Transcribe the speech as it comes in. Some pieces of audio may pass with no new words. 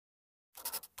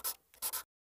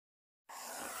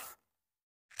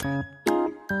Hello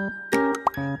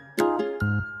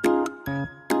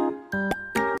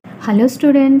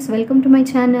students, welcome to my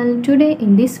channel. Today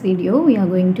in this video we are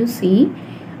going to see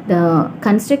the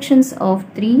constructions of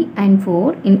 3 and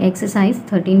 4 in exercise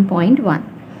 13.1.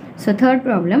 So third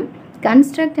problem,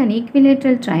 construct an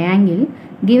equilateral triangle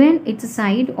given its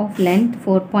side of length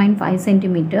 4.5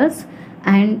 centimeters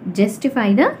and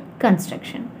justify the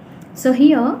construction. So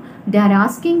here they are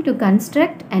asking to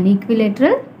construct an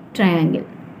equilateral triangle.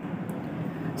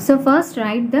 So first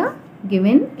write the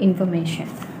given information.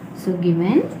 So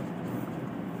given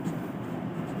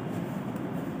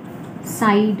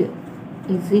side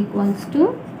is equals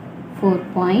to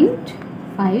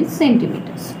 4.5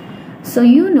 centimeters. So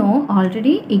you know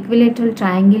already equilateral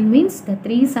triangle means the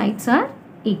three sides are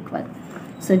equal.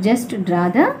 So just draw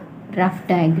the rough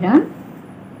diagram.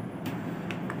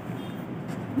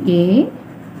 A,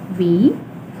 B,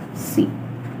 C.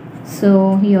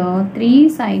 So here three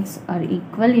sides are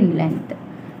equal in length,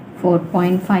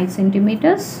 4.5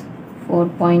 centimeters,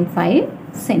 4.5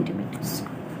 centimeters.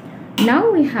 Now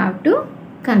we have to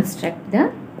construct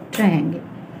the triangle.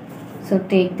 So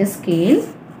take the scale.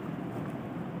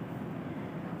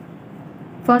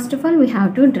 First of all, we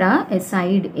have to draw a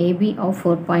side AB of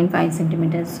 4.5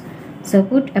 centimeters. So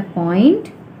put a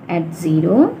point at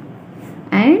 0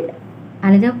 and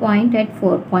another point at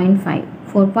 4.5.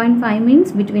 4.5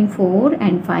 means between 4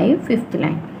 and 5, fifth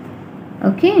line.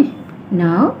 Okay.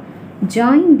 Now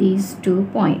join these 2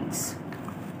 points.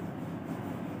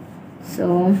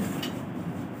 So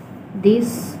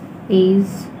this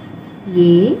is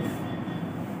A,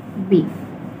 B.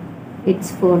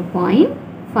 It's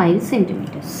 4.5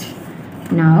 centimeters.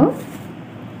 Now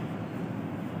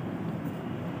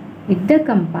with the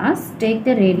compass take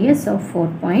the radius of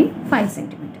 4.5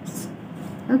 centimeters.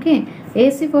 Okay,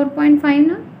 AC 4.5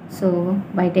 now. So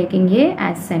by taking A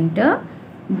as center,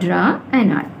 draw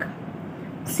an arc.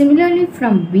 Similarly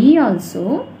from B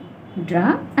also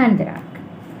draw another arc.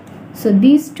 So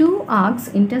these two arcs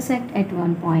intersect at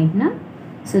one point now.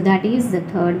 So that is the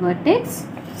third vertex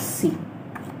C.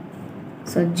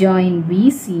 So join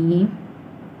BC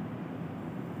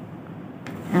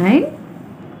and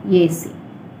AC.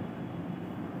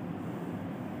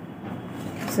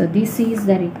 So this is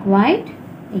the required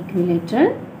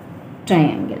equilateral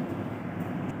triangle.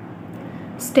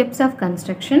 Steps of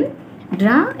construction.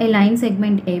 Draw a line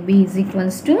segment AB is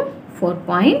equals to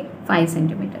 4.5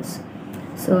 centimeters.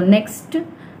 So next,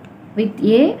 with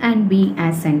A and B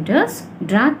as centers,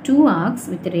 draw two arcs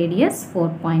with radius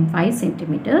 4.5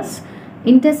 centimeters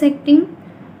intersecting.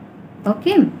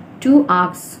 Okay, two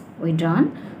arcs we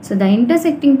drawn. So the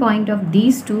intersecting point of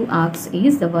these two arcs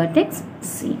is the vertex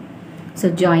C. So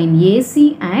join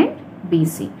AC and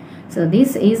BC. So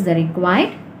this is the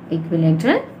required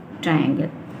equilateral triangle.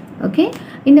 Okay,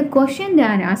 in the question they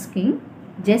are asking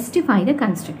justify the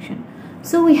construction.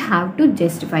 So we have to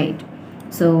justify it.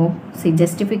 So see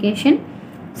justification.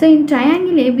 So in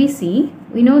triangle ABC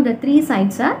we know the three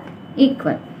sides are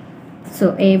equal.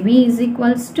 So AB is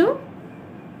equals to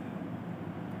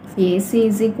AC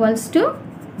is equals to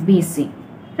BC,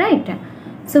 right?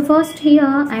 So first here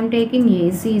I am taking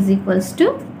AC is equals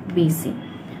to BC.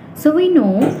 So we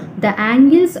know the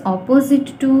angles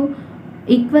opposite to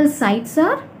equal sides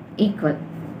are equal.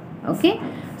 Okay,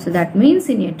 so that means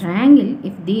in a triangle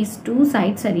if these two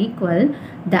sides are equal,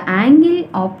 the angle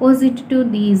opposite to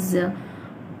these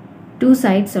two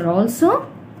sides are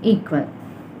also equal.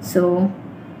 So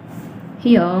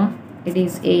here it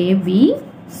is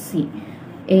ABC.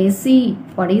 AC,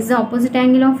 what is the opposite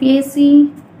angle of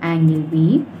AC? Angle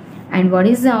B. And what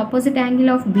is the opposite angle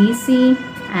of BC?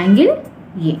 Angle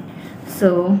A.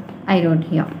 So I wrote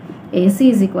here AC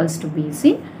is equals to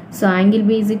BC. So angle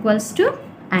B is equals to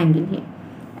angle A.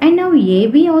 And now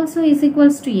AB also is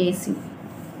equals to AC.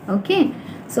 Okay.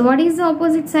 So what is the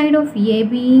opposite side of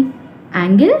AB?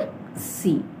 Angle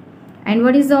C. And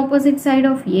what is the opposite side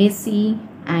of AC?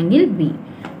 Angle B.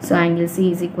 So angle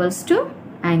C is equals to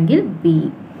angle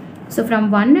B. So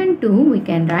from 1 and 2 we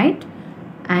can write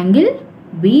angle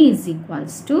B is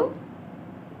equals to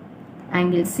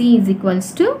angle C is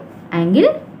equals to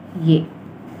angle A.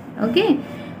 Okay.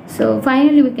 So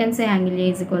finally we can say angle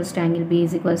A is equals to angle B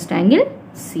is equals to angle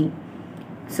C.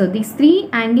 So these three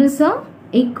angles are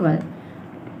equal.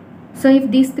 So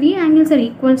if these three angles are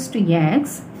equals to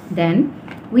X, then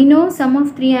we know sum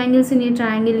of three angles in a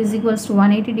triangle is equals to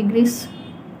 180 degrees.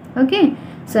 Okay.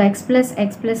 So x plus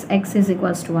x is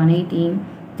equals to 180.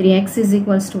 3x is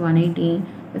equals to 180.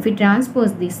 If we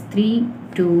transpose these 3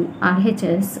 to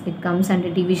RHS, it comes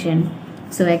under division.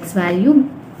 So x value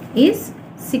is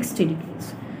 60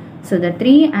 degrees. So the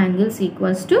three angles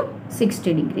equals to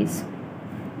 60 degrees.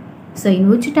 So in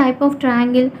which type of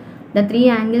triangle the three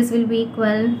angles will be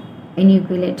equal? In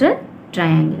equilateral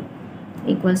triangle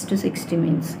equals to 60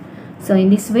 means. So in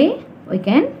this way we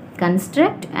can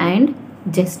construct and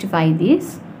justify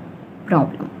this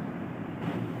problem.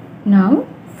 Now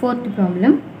fourth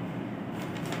problem.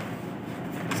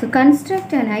 So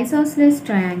construct an isosceles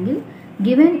triangle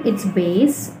given its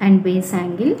base and base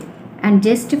angle and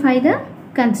justify the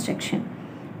construction.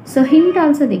 So hint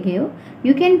also they gave,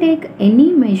 you can take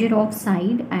any measure of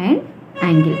side and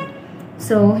angle.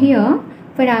 So here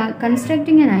for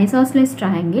constructing an isosceles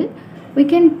triangle, we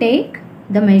can take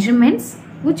the measurements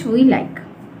which we like.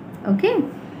 Okay.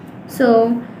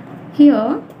 So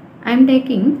here I am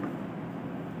taking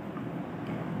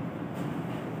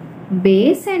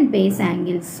base and base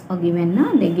angles are given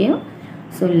now, they gave.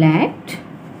 So let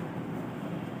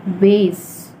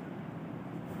base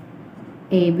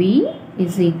AB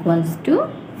is equals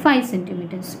to 5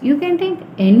 centimeters. You can take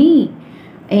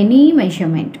any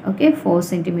measurement. Okay, 4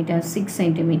 centimeters, 6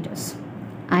 centimeters.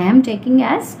 I am taking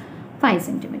as 5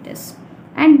 centimeters.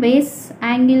 And base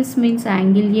angles means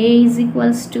angle A is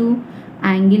equals to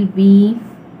angle B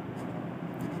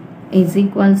is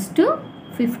equals to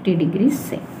 50 degrees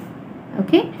say.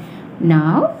 Okay,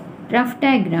 now rough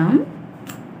diagram,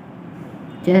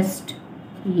 just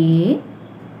A,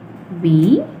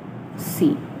 B,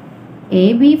 C.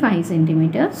 AB 5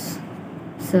 centimeters,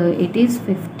 so it is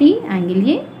 50 angle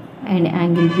A and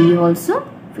angle B also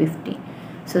 50.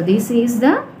 So this is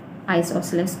the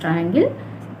isosceles triangle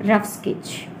rough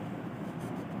sketch.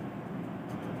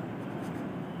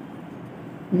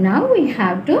 Now we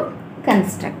have to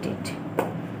construct it.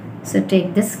 So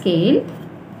take the scale,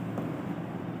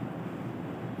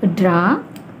 draw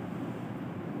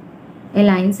a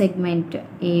line segment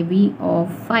AB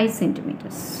of 5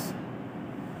 centimeters.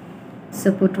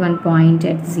 So put one point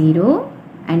at 0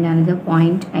 and another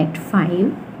point at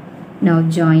 5. Now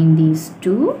join these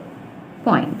two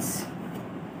points.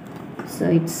 So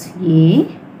it's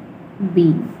A,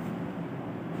 B,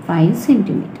 5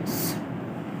 centimeters.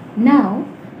 Now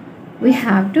we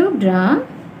have to draw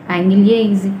angle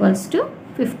A is equals to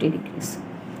 50 degrees.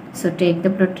 So take the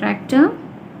protractor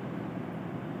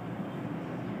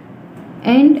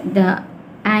and the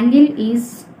angle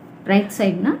is right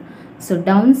side na. So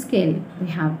down scale we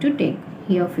have to take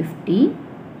here 50.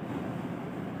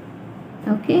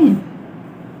 Okay.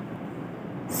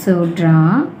 So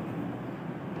draw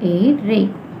a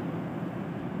ray.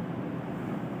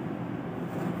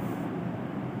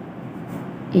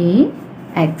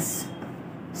 AX.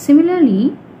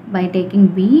 Similarly, by taking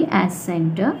B as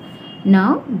center,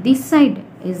 now this side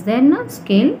is there na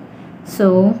scale.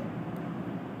 So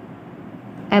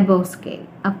above scale,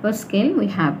 upper scale we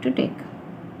have to take.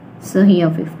 So here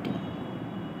 50.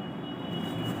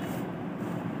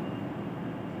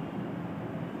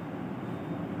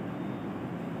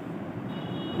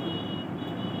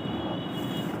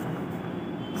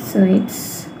 So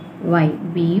it's Y,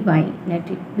 BY, let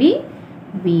it be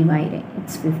BY,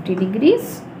 it's 50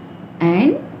 degrees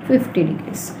and 50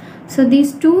 degrees. So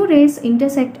these two rays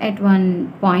intersect at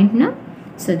one point now.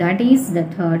 So that is the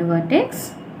third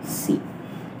vertex C.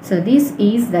 So this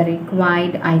is the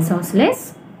required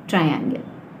isosceles triangle.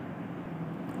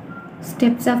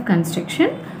 Steps of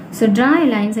construction. So draw a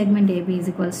line segment AB is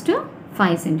equals to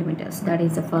 5 centimeters. That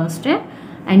is the first step.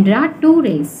 And draw two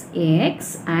rays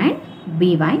AX and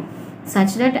BY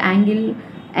such that angle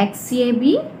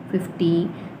XAB 50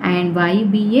 and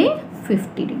YBA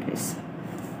 50 degrees.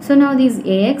 So now these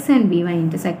AX and BY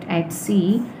intersect at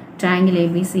C. Triangle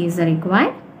ABC is the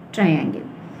required triangle.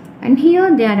 And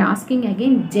here they are asking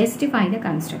again justify the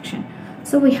construction.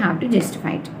 So we have to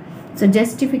justify it. So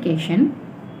justification.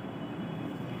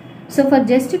 So for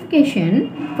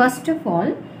justification, first of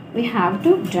all, we have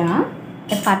to draw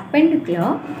a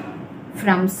perpendicular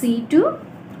from C to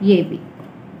AB.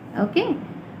 Okay.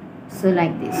 So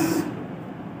like this.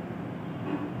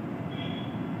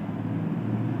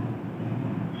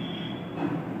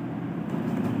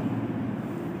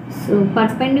 So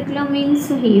perpendicular means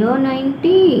here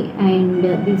 90 and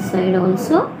this side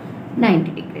also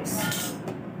 90 degrees.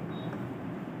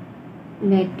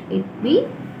 Let it be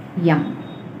M.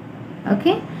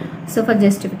 Okay. So for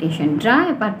justification, draw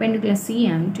a perpendicular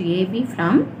CM to AB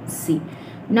from C.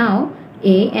 Now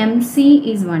AMC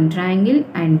is one triangle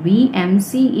and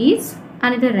BMC is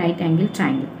another right angle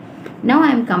triangle. Now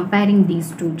I am comparing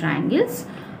these two triangles.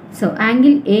 So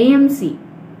angle AMC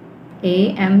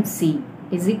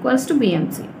is equals to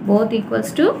BMC, both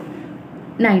equals to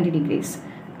 90 degrees,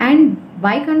 and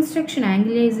by construction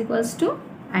angle A is equals to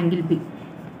angle B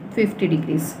 50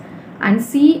 degrees. and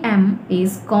CM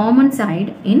is common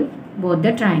side in both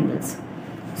the triangles.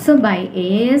 So by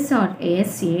AS or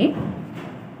ASA,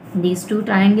 these two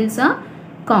triangles are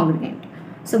congruent.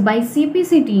 So by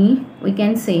CPCT, we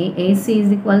can say AC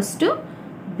is equals to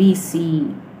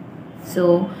BC.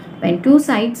 So when two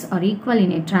sides are equal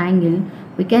in a triangle,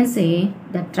 we can say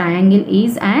the triangle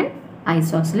is an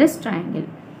isosceles triangle.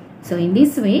 So in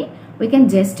this way, we can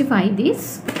justify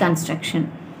this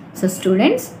construction. So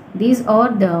students, these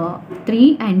are the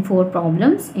 3 and 4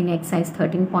 problems in exercise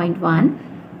 13.1.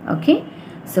 Okay.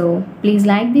 So please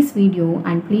like this video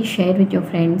and please share with your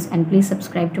friends and please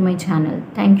subscribe to my channel.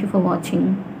 Thank you for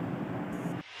watching.